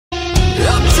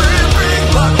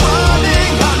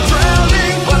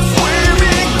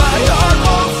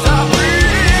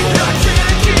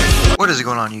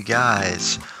on, you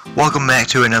guys? Welcome back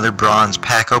to another bronze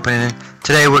pack opening.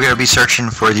 Today we're going to be searching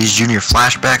for these junior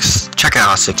flashbacks. Check out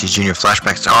how sick these junior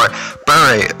flashbacks are.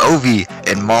 Bure, Ovi,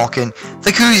 and Malkin. The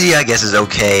Kuzi I guess is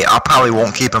okay. I probably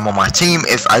won't keep him on my team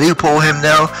if I do pull him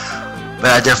though.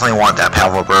 But I definitely want that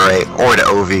Pavel Bure, or the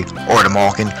Ovi, or the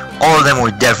Malkin. All of them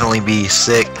would definitely be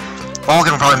sick.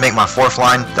 Malkin would probably make my fourth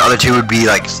line. The other two would be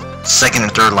like second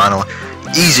and third line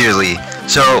easily.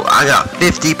 So I got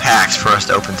 50 packs for us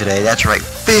to open today. That's right,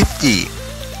 50.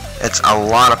 That's a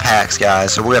lot of packs,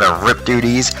 guys. So we're gonna rip through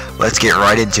these. Let's get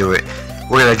right into it.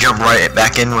 We're gonna jump right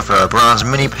back in with a bronze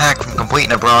mini pack from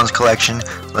completing a bronze collection.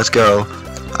 Let's go.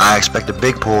 I expect a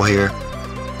big pull here.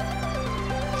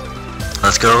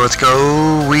 Let's go, let's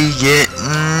go. We get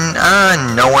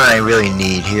no one I really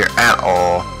need here at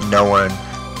all. No one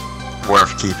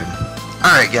worth keeping.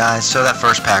 Alright guys, so that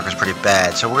first pack was pretty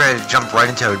bad. So we're going to jump right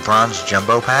into bronze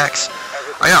jumbo packs.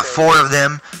 I got 4 of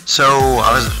them, so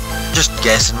I was just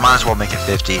guessing, might as well make it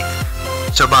 50.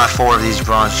 So buy 4 of these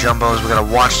bronze jumbos. We're going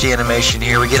to watch the animation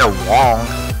here. We get a Wong.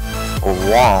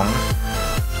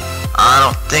 I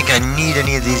don't think I need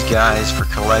any of these guys for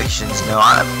collections. No,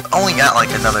 I've only got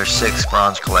like another 6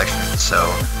 bronze collections, so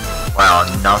wow,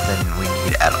 nothing we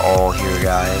need at all here,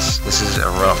 guys. This is a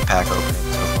rough pack opening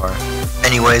so far.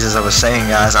 Anyways, as I was saying,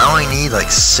 guys, I only need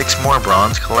like 6 more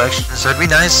bronze collections, so it'd be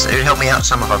nice. It'd help me out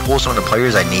some if I pull some of the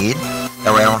players I need.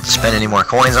 That way I don't have to spend any more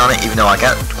coins on it, even though I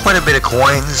got quite a bit of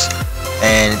coins.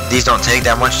 And these don't take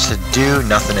that much to do.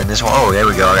 Nothing in this one. Oh, there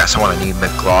we go. I got someone I need,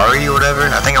 McGlary or whatever.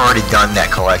 I think I've already done that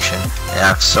collection, and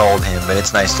I've sold him, but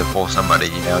it's nice to pull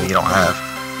somebody, you know, you don't have.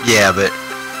 Yeah, but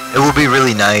it will be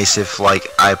really nice if, like,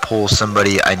 I pull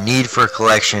somebody I need for a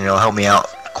collection. It'll help me out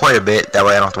quite a bit. That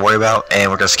way I don't have to worry about. And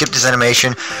we're going to skip this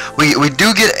animation. We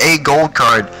do get a gold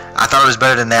card. I thought it was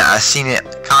better than that. I seen it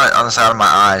kind of on the side of my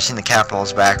eye. I seen the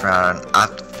Capitals background. I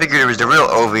figured it was the real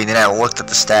Ovi. And then I looked at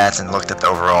the stats and looked at the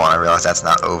overall, and I realized that's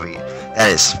not Ovi.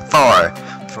 That is far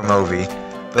from Ovi.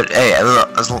 But hey,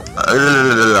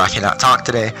 I cannot talk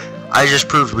today. I just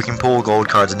proved we can pull gold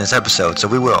cards in this episode, so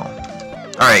we will.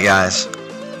 Alright guys,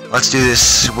 let's do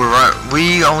this.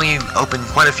 We only opened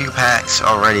quite a few packs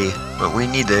already, but we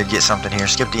need to get something here.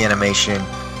 Skip the animation.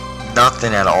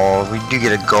 Nothing at all. We do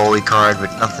get a goalie card,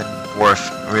 but nothing worth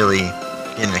really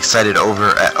getting excited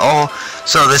over at all.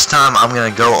 So this time I'm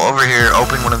gonna go over here,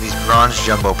 open one of these bronze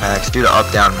jumbo packs, do the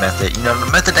up-down method. You know, the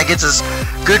method that gets us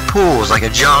good pulls, like a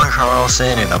John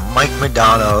Carlson and a Mike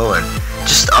Modano, and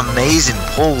just amazing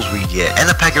pulls we get. And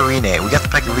the Pecorine. We got the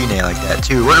Pecorine like that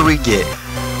too. What do we get?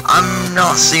 I'm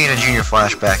not seeing a junior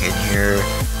flashback in here.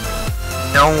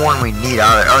 No one we need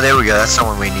out of it. Oh, there we go. That's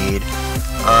someone we need.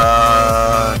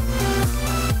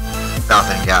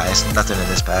 Nothing, guys. Nothing in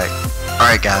this pack.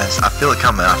 Alright, guys. I feel it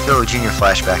coming. I feel a junior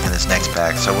flashback in this next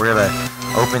pack. So we're going to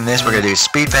open this. We're going to do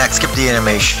speed pack, skip the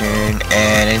animation,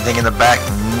 and anything in the back?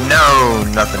 No,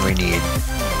 nothing we need.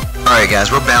 Alright,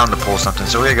 guys. We're bound to pull something.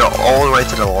 So we're going to go all the way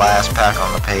to the last pack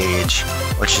on the page,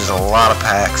 which is a lot of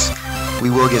packs. We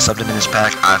will get something in this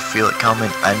pack. I feel it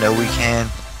coming. I know we can.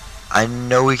 I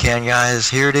know we can, guys.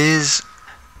 Here it is.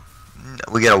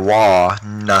 We get a wall.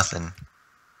 Nothing.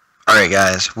 Alright,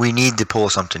 guys. We need to pull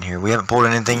something here. We haven't pulled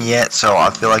anything yet, so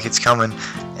I feel like it's coming.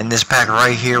 In this pack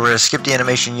right here, we're going to skip the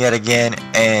animation yet again,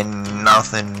 and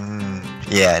nothing.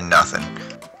 Yeah, nothing.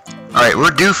 Alright,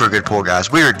 we're due for a good pull,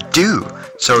 guys. We're due.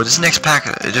 So this next pack,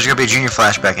 there's going to be a junior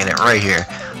flashback in it right here.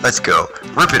 Let's go.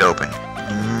 Rip it open.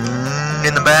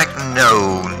 In the back?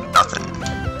 No, nothing.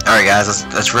 Alright, guys.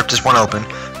 Let's rip this one open.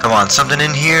 Come on, something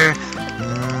in here?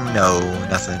 No,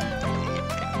 nothing.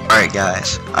 Alright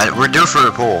guys, we're due for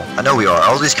a pull. I know we are.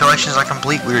 All these collections I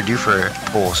complete, we're due for a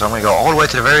pull. So I'm going to go all the way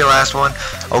to the very last one,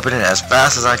 open it as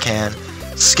fast as I can,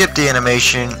 skip the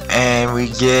animation, and we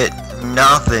get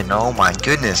nothing. Oh my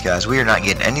goodness guys, we are not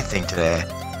getting anything today.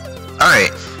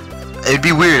 Alright, it'd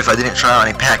be weird if I didn't try out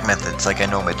any pack methods like I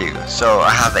normally do. So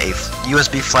I have a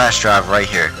USB flash drive right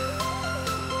here.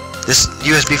 This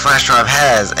USB flash drive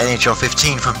has NHL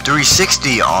 15 from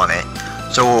 360 on it.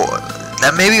 So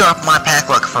that maybe my pack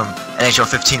luck from NHL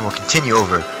 15 will continue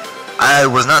over. I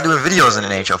was not doing videos in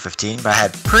NHL 15, but I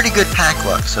had pretty good pack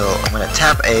luck. So I'm going to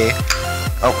tap A.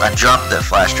 Oh, I dropped the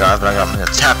flash drive, but I'm going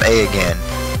to tap A again.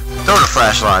 Throw the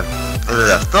flash drive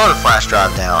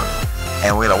down.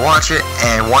 And we're going to watch it.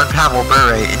 And one Pavel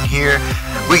Bure in here.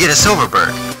 We get a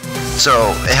Silverberg.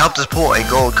 So it helped us pull a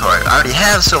gold card. I already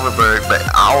have Silverberg, but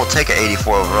I will take an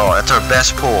 84 overall. That's our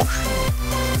best pull.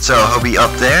 So he'll be up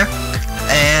there.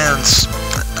 And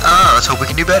let's hope we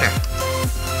can do better.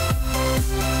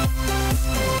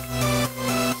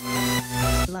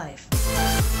 Life.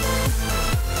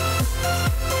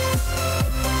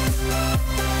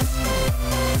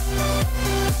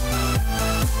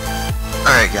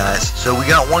 So we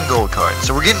got 1 gold card.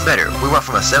 So we're getting better. We went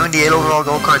from a 78 overall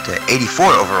gold card to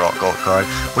 84 overall gold card,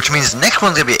 which means the next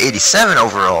one's going to be 87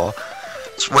 overall,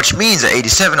 which means that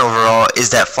 87 overall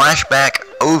is that Flashback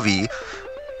OV,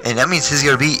 and that means he's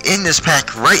going to be in this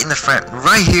pack right in the front,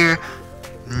 right here.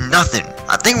 Nothing.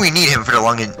 I think we need him for the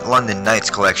London Knights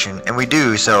collection, and we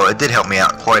do, so it did help me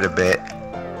out quite a bit,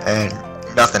 and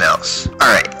nothing else.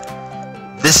 Alright,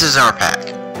 this is our pack.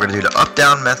 We're going to do the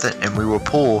up-down method, and we will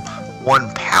pull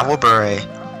 1 Pavel Bure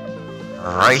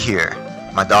right here.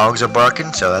 My dogs are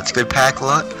barking, so that's good pack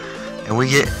luck. And we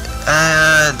get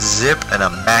a Zip and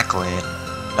a Macklin.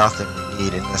 Nothing we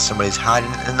need unless somebody's hiding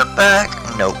in the back.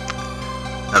 Nope.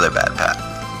 Another bad pack.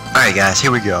 Alright guys,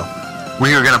 here we go.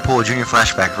 We are going to pull a Junior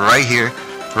Flashback right here,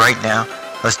 right now.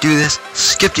 Let's do this.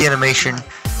 Skip the animation,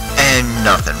 and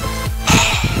nothing.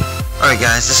 Alright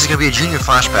guys, this is going to be a Junior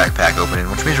Flashback pack opening,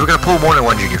 which means we're going to pull more than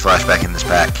 1 Junior Flashback in this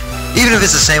pack. Even if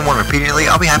it's the same one repeatedly,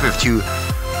 I'll be happy with 2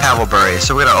 Pavel Bure.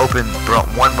 So we're going to open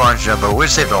 1 Bronze Jumbo. We're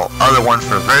going to save the other one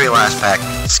for the very last pack.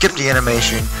 Skip the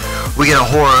animation. We get a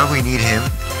Horror. We need him.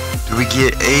 Do we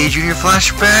get a Junior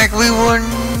Flashback? We will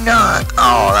not.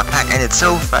 Oh, that pack ended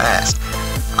so fast.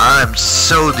 I'm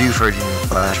so due for a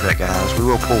Junior Flashback, guys. We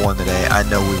will pull one today. I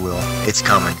know we will. It's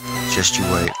coming. Just you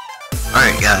wait.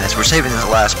 Alright guys, we're saving this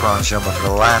last Bronze Jumbo for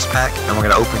the last pack, and we're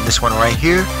going to open this one right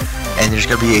here, and there's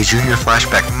going to be a Junior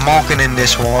Flashback Malkin in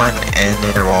this one,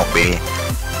 and there won't be.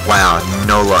 Wow,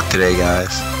 no luck today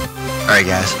guys. Alright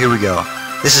guys, here we go.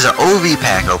 This is an OV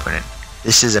pack opening.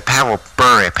 This is a Pavel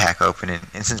Bure pack opening,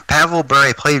 and since Pavel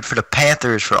Bure played for the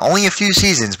Panthers for only a few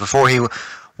seasons before he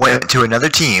went to another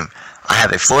team, I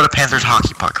have a Florida Panthers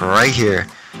hockey puck right here.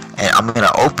 And I'm going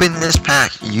to open this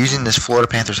pack using this Florida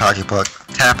Panthers hockey puck.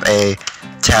 Tap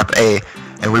A,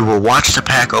 and we will watch the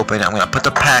pack open. I'm going to put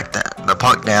the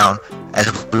puck down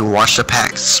as we watch the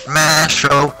pack smash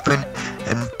open,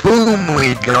 and boom,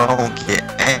 we don't get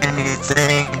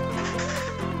anything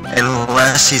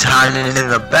unless he's hiding in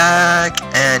the back,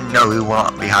 and no, he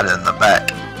won't be hiding in the back.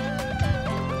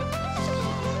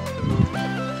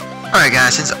 Alright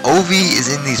guys, since OV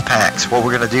is in these packs, what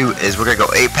we're going to do is we're going to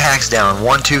go 8 packs down.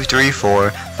 1, 2, 3,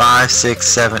 4, 5, 6,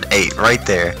 7, 8. Right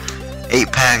there.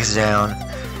 8 packs down.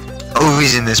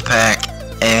 OV's in this pack,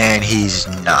 and he's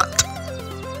not.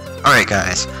 Alright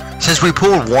guys, since we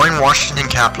pulled 1 Washington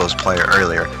Capitals player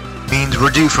earlier, means we're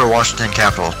due for a Washington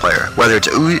Capitals player. Whether it's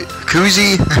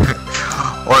Kuzi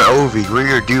or OV,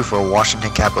 we're due for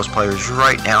Washington Capitals players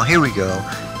right now. Here we go.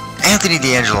 Anthony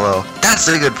D'Angelo. That's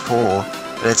a good pull.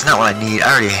 But it's not what I need. I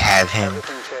already have him.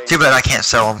 Too bad I can't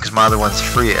sell him because my other one's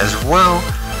free as well.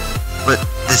 But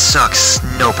this sucks.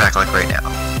 No pack like right now.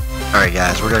 Alright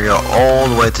guys, we're going to go all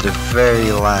the way to the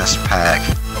very last pack.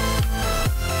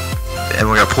 And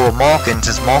we're going to pull a Malkin.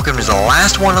 Since Malkin is the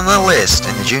last one on the list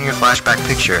in the Junior Flashback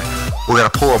picture, we're going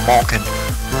to pull a Malkin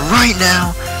right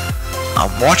now.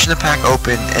 I'm watching the pack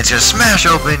open. It's going to smash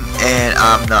open, and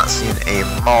I'm not seeing a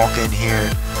Malkin here.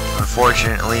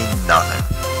 Unfortunately, nothing.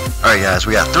 Alright guys,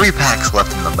 we got 3 packs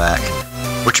left in the back,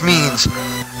 which means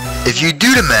if you do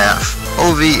the math,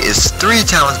 OV is 3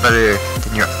 times better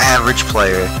than your average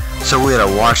player. So we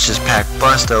gotta watch this pack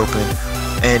bust open,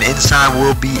 and inside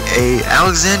will be a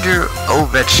Alexander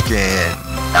Ovechkin.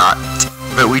 Not,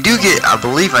 but we do get, I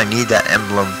believe I need that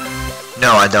emblem.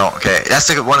 No, I don't. Okay, that's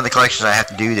one of the collections I have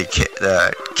to do.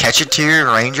 The Catch It Tier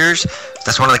Rangers.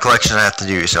 That's one of the collections I have to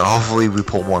do. So hopefully we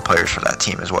pull more players for that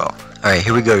team as well. Alright,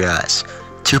 here we go guys.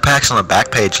 2 packs on the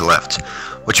back page left,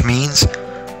 which means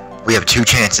we have 2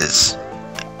 chances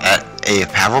at a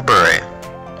Pavel Bure,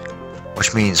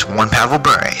 which means 1 Pavel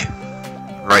Bure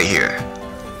right here.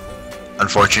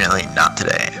 Unfortunately, not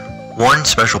today. 1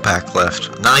 special pack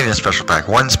left, not even a special pack,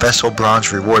 1 special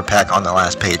bronze reward pack on the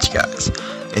last page, guys.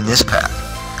 In this pack,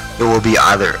 it will be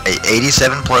either a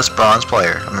 87 plus bronze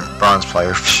player,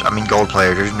 gold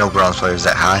player, there's no bronze players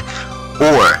that high,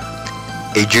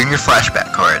 or a Junior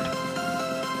Flashback card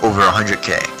over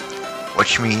 100k,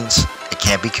 which means it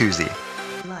can't be Kuzi.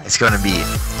 It's going to be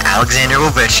Alexander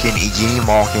Ovechkin, Evgeny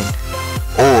Malkin,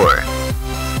 or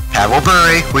Pavel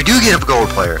Bure. We do get a gold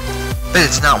player, but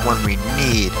it's not one we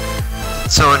need.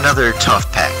 So another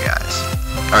tough pack, guys.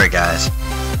 Alright guys,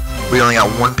 we only got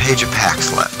 1 page of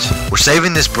packs left. We're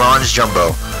saving this bronze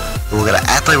jumbo. We're going to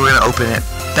act like we're going to open it.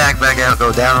 Back out,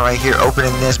 go down right here,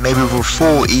 opening this. Maybe we're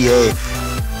full EA.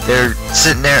 They're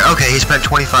sitting there, okay, he spent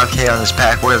 25k on this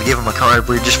pack, we're going to give him a card,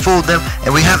 we just fooled them,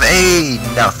 and we have a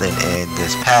nothing in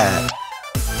this pack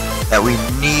that we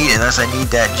need, unless I need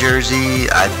that jersey,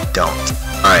 I don't.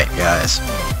 Alright guys,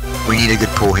 we need a good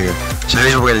pull here, so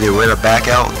here's what we're going to do, we're going to back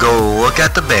out, go look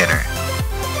at the banner,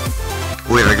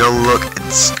 we're going to go look and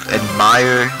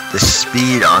admire the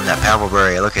speed on that Pablo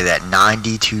Bure. Look at that,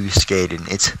 92 skating.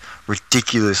 It's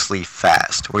ridiculously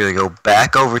fast. We're gonna go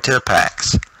back over to the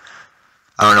packs.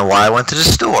 I don't know why I went to the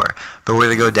store, but we're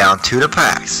gonna go down to the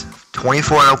packs.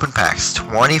 24 open packs,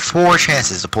 24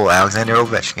 chances to pull Alexander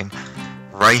Ovechkin.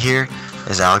 Right here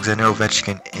is Alexander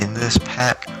Ovechkin in this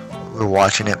pack. We're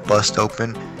watching it bust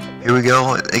open. Here we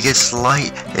go. It gets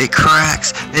light. It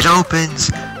cracks. It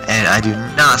opens. And I do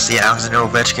not see Alexander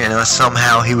Ovechkin unless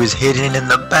somehow he was hidden in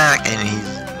the back, and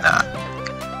he's not.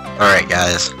 Alright,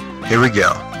 guys. Here we go.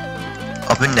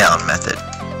 Up and down method.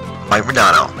 Mike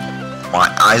Modano.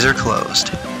 My eyes are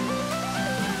closed.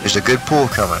 There's a good pull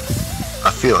coming.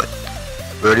 I feel it.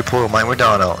 We already pulled a Mike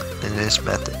Modano in this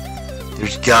method.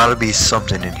 There's gotta be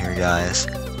something in here, guys.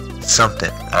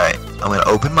 Something. Alright, I'm gonna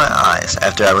open my eyes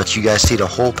after I let you guys see the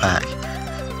whole pack.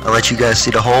 I'll let you guys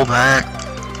see the whole pack.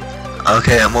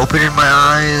 Okay, I'm opening my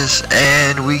eyes,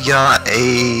 and we got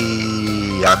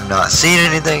a... I'm not seeing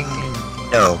anything.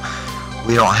 No,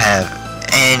 we don't have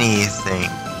anything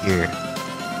here.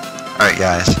 Alright,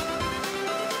 guys.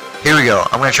 Here we go.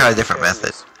 I'm gonna try a different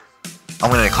method. I'm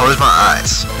gonna close my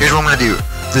eyes. Here's what I'm gonna do.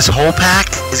 This whole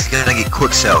pack is gonna get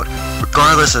quick sold,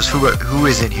 regardless of who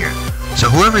is in here. So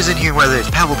whoever's in here, whether it's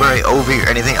Pablo Bure, OV, or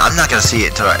anything, I'm not gonna see it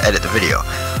until I edit the video.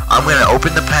 I'm gonna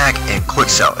open the pack and quick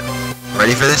sell it.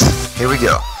 Ready for this? Here we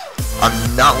go.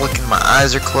 I'm not looking, my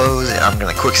eyes are closed, and I'm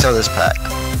gonna quick sell this pack.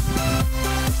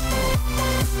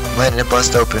 I'm letting it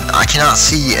bust open. I cannot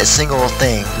see a single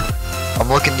thing. I'm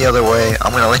looking the other way.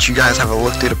 I'm gonna let you guys have a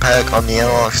look through the pack on the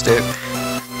analog stick.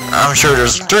 I'm sure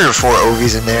there's 3 or 4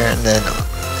 OVs in there, and then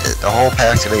the whole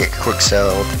pack's gonna get quick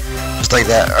sold. Just like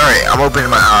that. Alright, I'm opening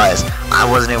my eyes. I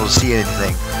wasn't able to see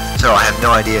anything, so I have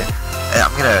no idea. And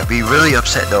I'm gonna be really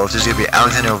upset though if there's gonna be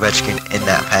Alexander Ovechkin in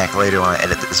that pack later when I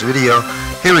edit this video.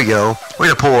 Here we go. We're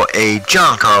gonna pull a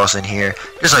John Carlson here,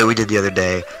 just like we did the other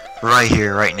day. Right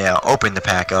here, right now. Open the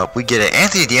pack up. We get an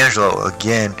Anthony D'Angelo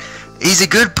again. He's a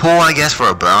good pull, I guess, for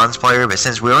a bronze player, but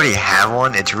since we already have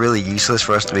one, it's really useless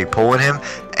for us to be pulling him,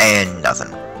 and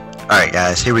nothing. Alright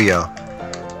guys, here we go.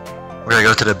 We're gonna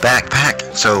go to the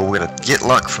backpack, so we're gonna get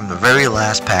luck from the very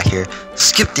last pack here,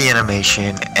 skip the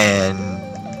animation, and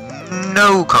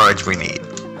no cards we need.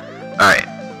 Alright,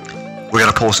 we're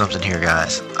gonna pull something here,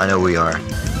 guys. I know we are.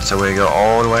 So we're gonna go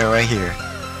all the way right here.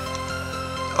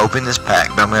 Open this pack,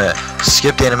 but I'm gonna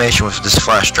skip the animation with this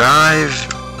flash drive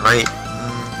right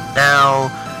now,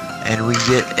 and we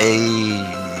get a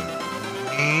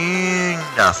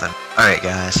nothing. Alright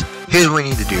guys, here's what we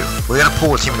need to do. We're gonna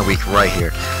pull a team of the week right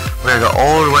here. We're gonna go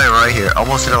all the way right here,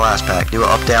 almost to the last pack. Do it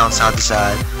up, down, side to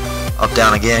side, up,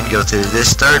 down again. Go to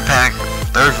this third pack,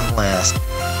 third from last.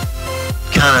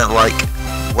 Kind of like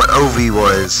what OV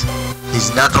was.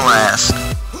 He's not the last.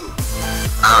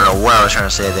 I don't know what I was trying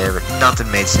to say there, but nothing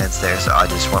made sense there, so I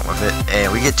just went with it.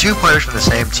 And we get 2 players from the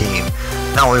same team.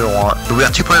 Not what we want, but we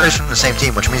got 2 players from the same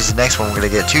team, which means the next one we're gonna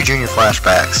get 2 junior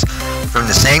flashbacks from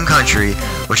the same country,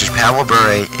 which is Pablo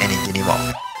Bure and Evgeny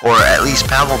Malkin. Or at least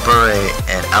Pablo Bure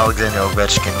and Alexander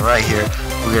Ovechkin right here.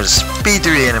 We're gonna speed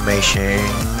through the animation.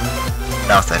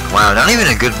 Nothing. Wow, not even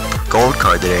a good gold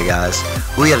card today, guys.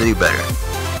 We gotta do better.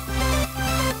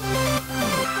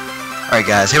 Alright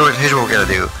guys, here's what we're gonna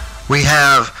do. We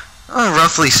have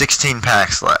roughly 16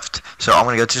 packs left. So I'm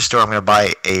gonna go to the store, I'm gonna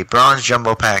buy a bronze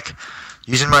jumbo pack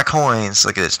using my coins.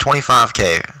 Look at this,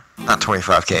 25k. Not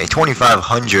 25k,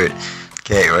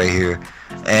 2500k right here.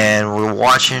 And we're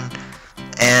watching,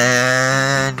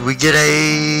 and we get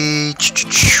a...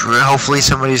 Hopefully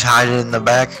somebody's hiding in the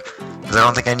back, because I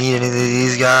don't think I need any of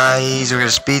these guys. We're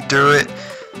gonna speed through it,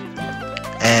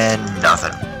 and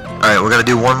nothing. Alright, we're gonna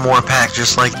do one more pack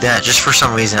just like that, just for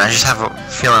some reason. I just have a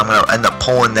feeling I'm gonna end up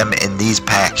pulling them in these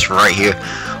packs right here.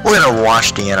 We're gonna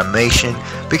watch the animation,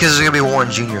 because there's gonna be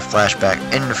one junior flashback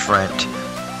in the front,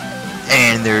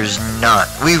 and there's not.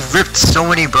 We've ripped so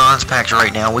many bronze packs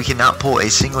right now, we cannot pull a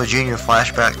single junior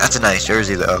flashback. That's a nice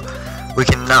jersey though. We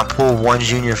cannot pull one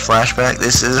junior flashback.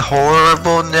 This is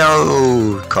horrible.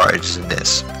 No cards in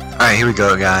this. Alright, here we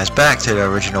go guys, back to the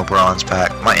original bronze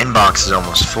pack. My inbox is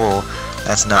almost full.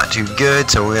 That's not too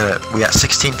good, so we got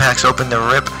 16 packs open to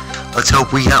rip. Let's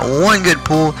hope we got one good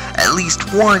pull, at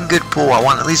least one good pull. I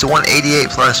want at least a 188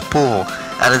 plus pull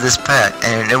out of this pack,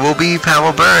 and it will be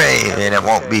Pablo Bure, and it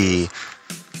won't be.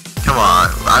 Come on,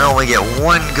 I only get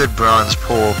one good bronze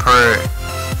pull per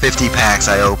 50 packs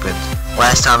I opened.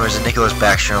 Last time there was a Nicholas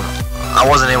Backstrom. I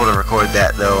wasn't able to record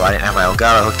that though. I didn't have my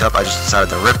Elgato hooked up. I just decided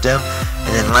to rip them.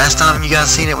 And then last time you guys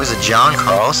seen it was a John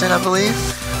Carlson, I believe.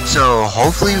 So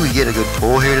hopefully we get a good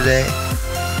pull here today.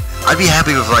 I'd be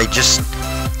happy with like just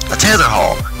a Taylor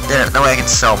Hall. Then that way I can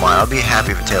sell mine. I'll be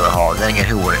happy for Taylor Hall. Then again,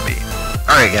 who wouldn't be?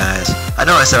 Alright guys, I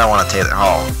know I said I want a Taylor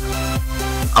Hall.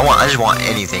 I just want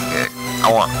anything good. I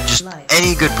want just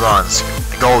any good bronze,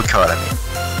 gold card I mean.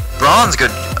 Bronze good,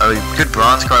 a good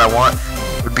bronze card I want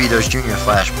would be those junior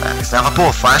flashbacks. Now if I pull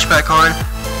a flashback card,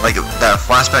 like that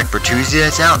flashback Bertuzzi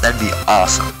that's out, that'd be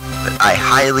awesome. But I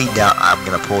highly doubt I'm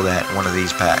gonna pull that in one of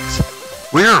these packs.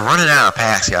 We are running out of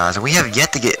packs guys, and we have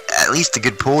yet to get at least a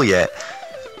good pull yet.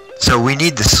 So we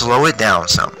need to slow it down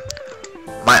some.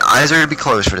 My eyes are going to be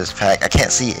closed for this pack. I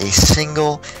can't see a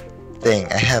single thing.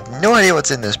 I have no idea what's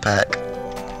in this pack.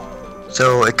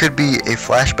 So it could be a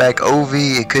flashback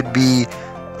Ovi. It could be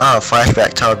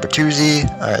flashback Todd Bertuzzi.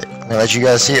 Alright, I'm going to let you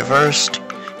guys see it first.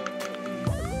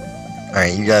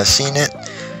 Alright, you guys seen it?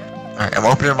 Alright, I'm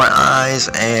opening my eyes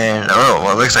and... oh,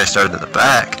 well it looks like I started at the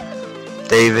back.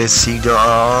 Davis, Seagull...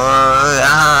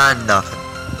 nothing.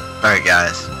 Alright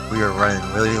guys, we are running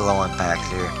really low on packs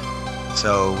here.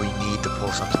 So we need to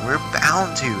pull something. We're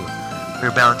bound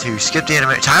to skip the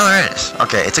animation. Tyler Ennis.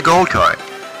 Okay, it's a gold card.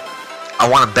 I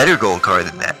want a better gold card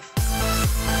than that.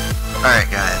 Alright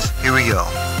guys, here we go.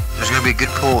 There's going to be a good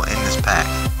pull in this pack.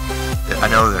 I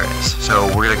know there is. So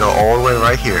we're going to go all the way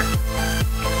right here.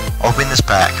 Open this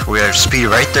pack. We're going to speed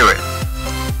right through it.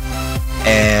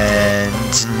 And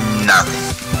nothing.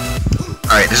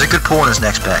 Alright, there's a good pull in this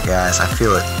next pack guys. I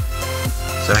feel it.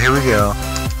 So here we go.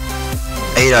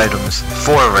 8 items,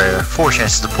 4 rare, 4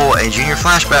 chances to pull a junior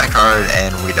flashback card,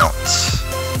 and we don't.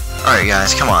 Alright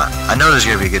guys, come on. I know there's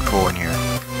going to be a good pull in here.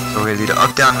 So we're going to do the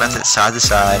up-down method, side to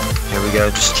side. Here we go,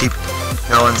 just keep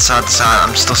going side to side.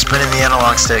 I'm still spinning the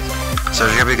analog stick. So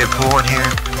there's going to be a good pull in here.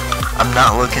 I'm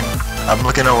not looking. I'm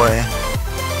looking away.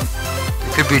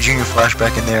 There could be a junior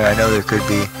flashback in there. I know there could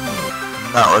be.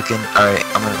 I'm not looking. Alright,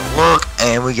 I'm going to look,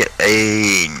 and we get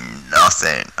a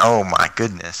nothing. Oh my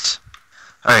goodness.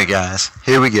 Alright guys,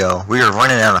 here we go. We are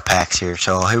running out of packs here,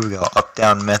 so here we go. Up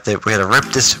down method. We gotta rip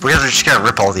this. We just gotta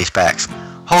rip all these packs.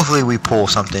 Hopefully we pull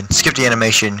something. Skip the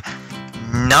animation.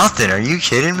 Nothing. Are you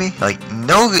kidding me? Like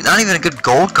no, not even a good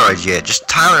gold card yet. Just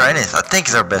Tyler Ennis. I think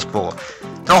is our best pull.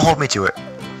 Don't hold me to it.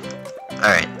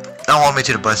 Alright, don't hold me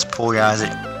to the best pull, guys.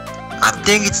 I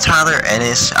think it's Tyler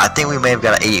Ennis. I think we may have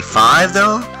got an 85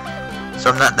 though, so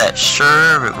I'm not that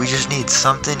sure. But we just need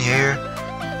something here.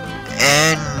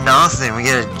 And nothing. We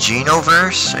get a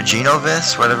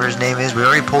Genovis, whatever his name is. We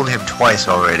already pulled him twice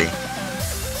already.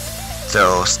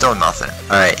 So, still nothing.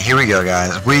 Alright, here we go,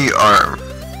 guys. We are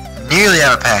nearly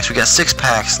out of packs. We got 6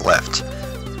 packs left.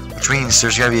 Which means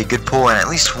there's going to be a good pull in at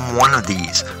least one of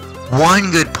these. One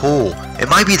good pull. It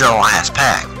might be the last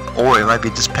pack. Or it might be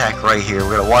this pack right here.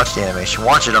 We're going to watch the animation.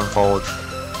 Watch it unfold.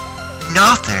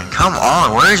 Nothing. Come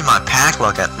on. Where's my pack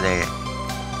luck at today?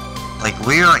 Like,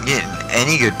 we aren't getting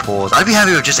any good pulls. I'd be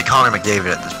happy with just a Connor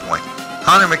McDavid at this point.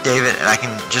 Connor McDavid, and I can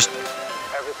just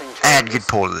add good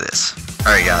pull to this.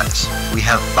 Alright guys, we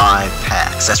have 5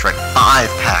 packs. That's right, 5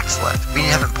 packs left. We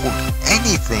haven't pulled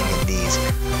anything in these,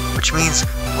 which means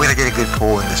we're going to get a good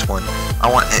pull in this one. I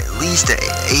want at least an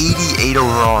 88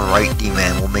 overall right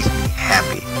D-man will make me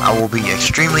happy. I will be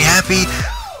extremely happy.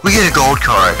 We get a gold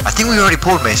card. I think we already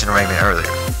pulled Mason Raymond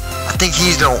earlier. I think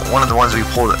he's one of the ones we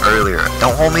pulled earlier.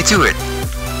 Don't hold me to it.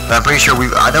 But I'm pretty sure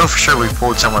I know for sure we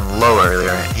pulled someone low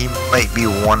earlier. He might be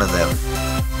one of them.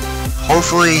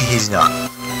 Hopefully he's not.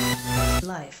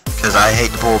 Because I hate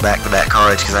to pull back-to-back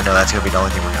cards because I know that's going to be the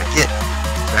only thing we're going to get.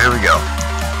 So here we go.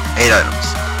 8 items.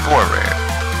 4 rare.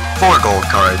 4 gold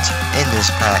cards in this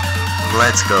pack.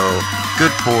 Let's go.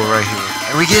 Good pull right here.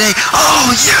 And we get a...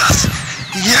 oh, yes!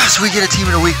 Yes, we get a Team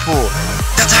of the Week pull.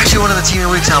 That's actually one of the Team of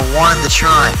the Weeks I wanted to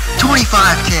try.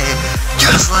 25k.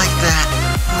 Just like that.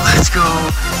 Let's go.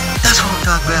 That's what I'm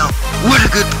talking about. What a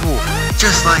good pull.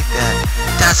 Just like that.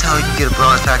 That's how you can get a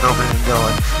bronze pack opening and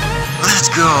going. Let's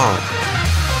go.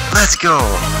 Let's go.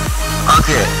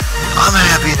 Okay. I'm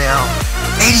happy now.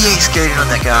 88 skating on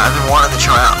that guy. I've been wanting to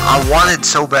try out. I wanted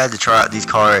so bad to try out these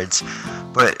cards.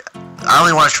 But I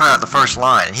only want to try out the first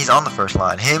line. And he's on the first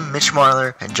line. Him, Mitch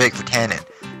Marler, and Jake Virtanen.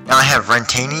 Now I have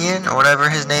Rentanian, or whatever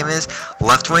his name is,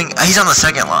 left wing. He's on the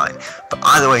second line. But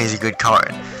either way, he's a good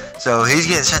card. So he's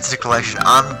getting sent to the collection.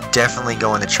 I'm definitely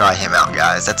going to try him out,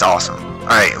 guys. That's awesome.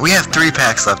 Alright, we have 3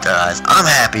 packs left, guys. I'm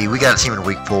happy. We got a Team of the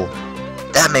Week pull.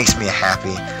 That makes me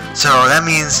happy. So that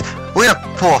means we're going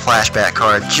to pull a flashback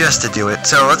card just to do it.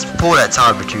 So let's pull that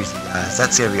Todd Bertuzzi, guys.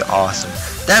 That's going to be awesome.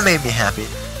 That made me happy.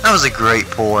 That was a great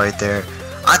pull right there.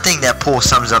 I think that pull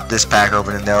sums up this pack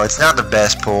opening, though. It's not the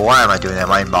best pull. Why am I doing that?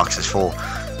 My inbox is full.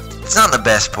 It's not the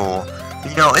best pull. But,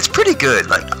 you know, it's pretty good.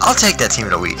 Like, I'll take that Team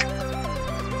of the Week.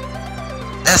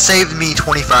 That saved me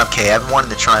 25k. I've been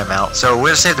wanting to try him out. So we're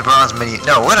going to save the bronze mini.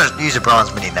 No, we're going to use the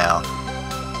bronze mini now.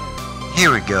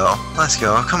 Here we go. Let's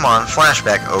go. Come on,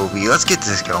 Flashback Obi. Let's get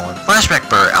this going. Flashback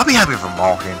Bird. I'll be happy for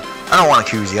Malkin. I don't want a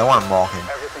Koozie. I want a Malkin.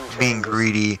 Being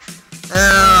greedy.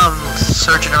 I'm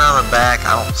searching around the back.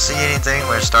 I don't see anything.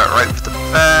 We're gonna start right with the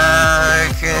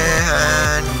back.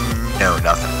 And no,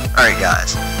 nothing. Alright,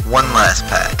 guys. One last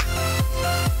pack.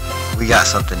 We got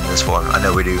something in this one. I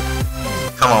know we do.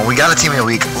 Come on, we got a team of the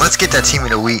week. Let's get that team of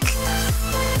the week.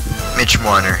 Mitch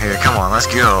Marner here. Come on, let's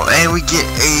go. And we get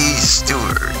a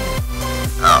Stewart.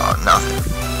 Oh, nothing.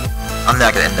 I'm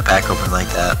not gonna end the pack opening like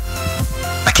that.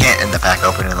 I can't end the pack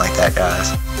opening like that,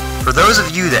 guys. For those of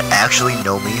you that actually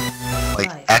know me, like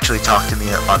actually talk to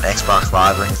me on Xbox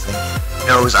Live or anything,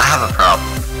 knows I have a problem.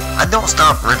 I don't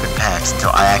stop ripping packs until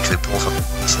I actually pull something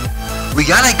decent. We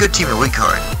got a good team of the week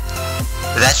card,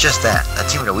 but that's just that, a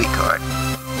team of the week card.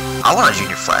 I want a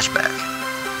Junior Flashback.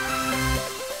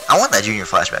 I want that Junior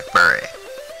Flashback Murray,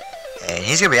 and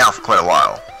he's gonna be out for quite a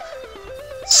while.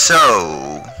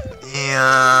 So,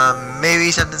 yeah,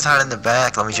 maybe something's hiding in the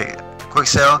back. Let me check it. Quick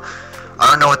sale. I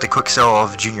don't know what the quick sale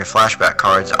of Junior Flashback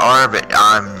cards are, but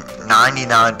I'm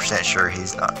 99% sure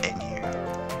he's not in here.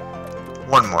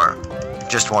 One more.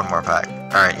 Just one more pack.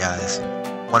 Alright, guys.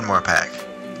 One more pack.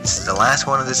 This is the last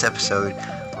one of this episode.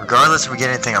 Regardless if we get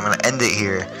anything, I'm going to end it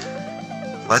here.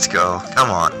 Let's go. Come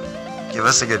on. Give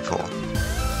us a good pull.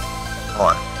 Come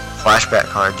on. Flashback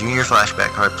card. Junior Flashback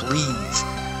card, please.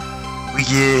 We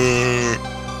get...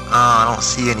 I don't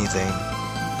see anything.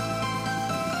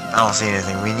 I don't see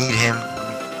anything. We need him.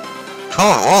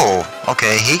 12. Whoa.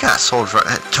 Okay, he got sold for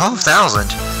 12,000.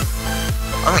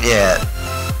 I mean, yeah.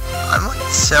 I might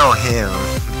sell him.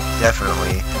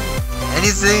 Definitely.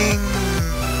 Anything?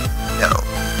 No.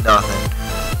 Nothing.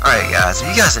 Alright, guys. If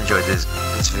you guys enjoyed this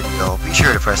video, be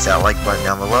sure to press that like button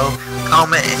down below.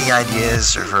 Comment any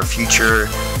ideas or for future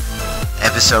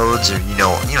episodes, or you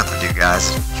know what to do,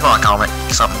 guys. If you want to comment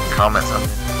something.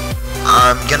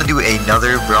 I'm gonna do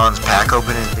another bronze pack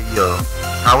opening video.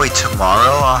 Probably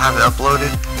tomorrow I'll have it uploaded,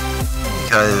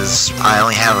 because I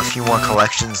only have a few more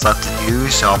collections left to do,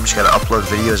 so I'm just gonna upload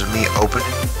videos of me opening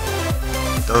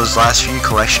those last few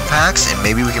collection packs, and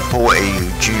maybe we can pull a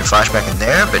Junior Flashback in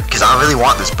there, but because I really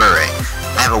want this beret.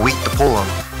 I have a week to pull them,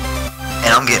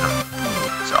 and I'm getting them.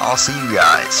 So I'll see you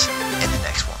guys